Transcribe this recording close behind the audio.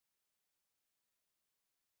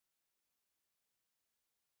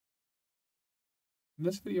In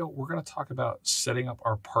this video, we're going to talk about setting up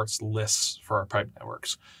our parts lists for our pipe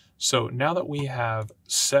networks. So now that we have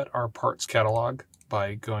set our parts catalog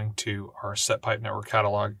by going to our set pipe network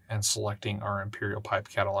catalog and selecting our imperial pipe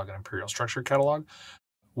catalog and imperial structure catalog,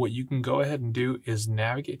 what you can go ahead and do is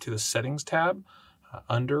navigate to the settings tab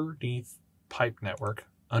underneath pipe network,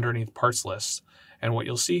 underneath parts lists. And what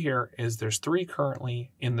you'll see here is there's three currently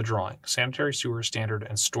in the drawing: sanitary sewer, standard,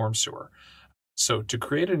 and storm sewer. So to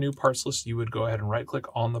create a new parts list, you would go ahead and right click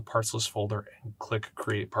on the parts list folder and click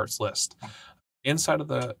create parts list. Inside of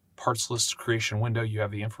the parts list creation window, you have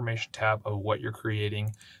the information tab of what you're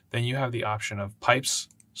creating. Then you have the option of pipes,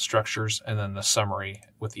 structures, and then the summary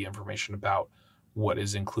with the information about what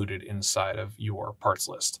is included inside of your parts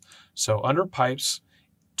list. So under pipes,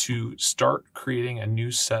 to start creating a new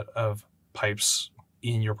set of pipes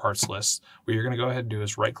in your parts list, what you're going to go ahead and do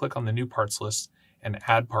is right click on the new parts list and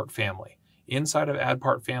add part family. Inside of Add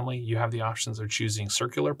Part Family, you have the options of choosing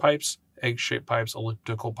circular pipes, egg-shaped pipes,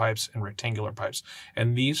 elliptical pipes, and rectangular pipes.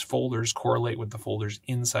 And these folders correlate with the folders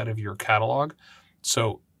inside of your catalog.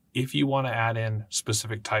 So if you want to add in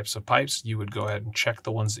specific types of pipes, you would go ahead and check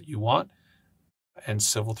the ones that you want. And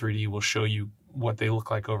Civil 3D will show you what they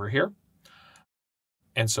look like over here.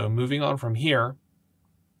 And so moving on from here,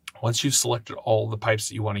 once you've selected all the pipes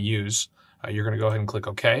that you want to use, you're going to go ahead and click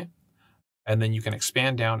OK. And then you can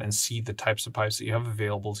expand down and see the types of pipes that you have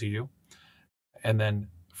available to you. And then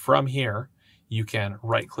from here, you can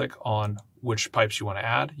right click on which pipes you want to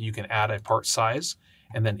add. You can add a part size.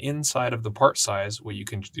 And then inside of the part size, what you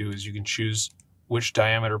can do is you can choose which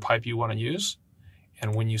diameter pipe you want to use.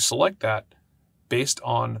 And when you select that, based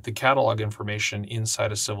on the catalog information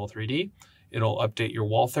inside of Civil 3D, it'll update your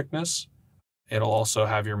wall thickness. It'll also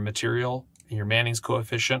have your material and your Manning's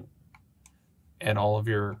coefficient and all of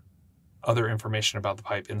your other information about the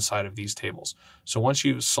pipe inside of these tables. So once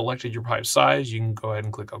you've selected your pipe size, you can go ahead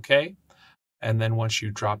and click OK. And then once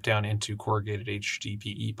you drop down into corrugated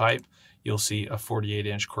HDPE pipe, you'll see a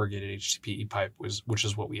 48-inch corrugated HDPE pipe, which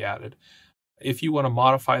is what we added. If you want to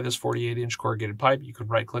modify this 48-inch corrugated pipe, you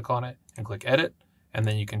could right click on it and click Edit, and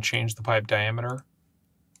then you can change the pipe diameter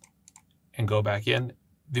and go back in.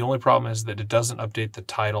 The only problem is that it doesn't update the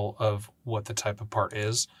title of what the type of part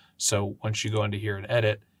is. So once you go into here and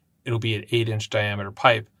edit, it'll be an 8-inch diameter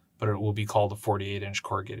pipe, but it will be called a 48-inch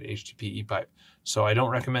corrugated HDPE pipe. So I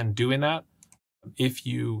don't recommend doing that. If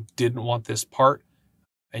you didn't want this part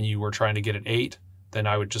and you were trying to get it 8, then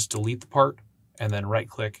I would just delete the part and then right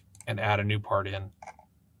click and add a new part in,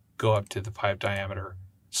 go up to the pipe diameter,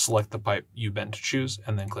 select the pipe you meant to choose,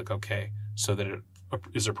 and then click OK so that it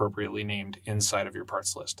is appropriately named inside of your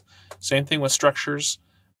parts list. Same thing with structures.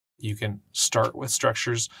 You can start with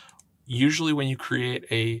structures. Usually when you create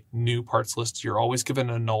a new parts list, you're always given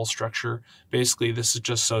a null structure. Basically, this is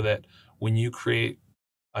just so that when you create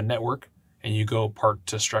a network and you go part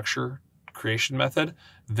to structure creation method,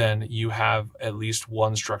 then you have at least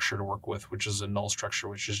one structure to work with, which is a null structure,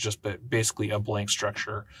 which is just basically a blank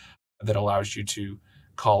structure that allows you to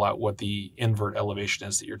call out what the invert elevation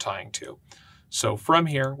is that you're tying to. So from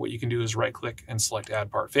here, what you can do is right click and select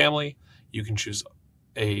Add Part Family. You can choose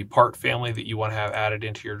a part family that you want to have added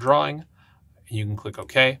into your drawing. You can click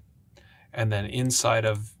OK. And then inside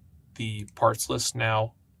of the parts list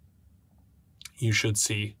now, you should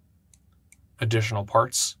see additional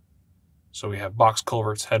parts. So we have box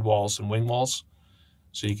culverts, head walls, and wing walls.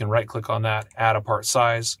 So you can right click on that, add a part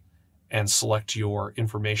size, and select your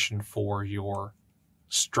information for your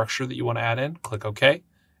structure that you want to add in. Click OK.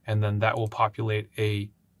 And then that will populate a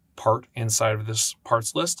part inside of this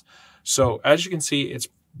parts list. So as you can see, it's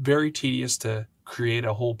very tedious to create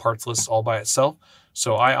a whole parts list all by itself.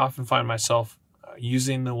 So I often find myself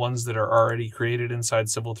using the ones that are already created inside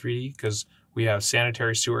Civil 3D, because we have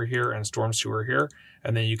sanitary sewer here and storm sewer here.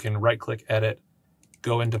 And then you can right click, edit,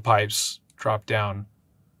 go into pipes, drop down,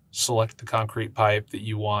 select the concrete pipe that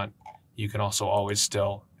you want. You can also always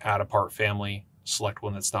still add a part family, select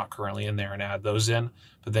one that's not currently in there and add those in.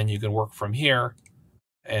 But then you can work from here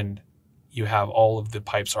and you have all of the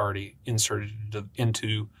pipes already inserted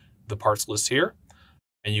into the parts list here,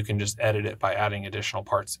 and you can just edit it by adding additional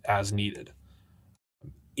parts as needed.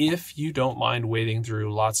 If you don't mind wading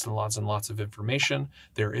through lots and lots and lots of information,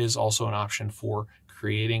 there is also an option for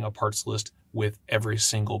creating a parts list with every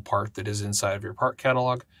single part that is inside of your part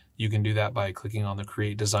catalog. You can do that by clicking on the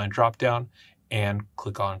Create Design dropdown and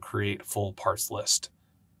click on Create Full Parts List.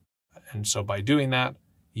 And so by doing that,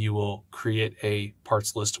 you will create a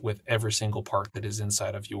parts list with every single part that is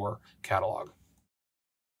inside of your catalog.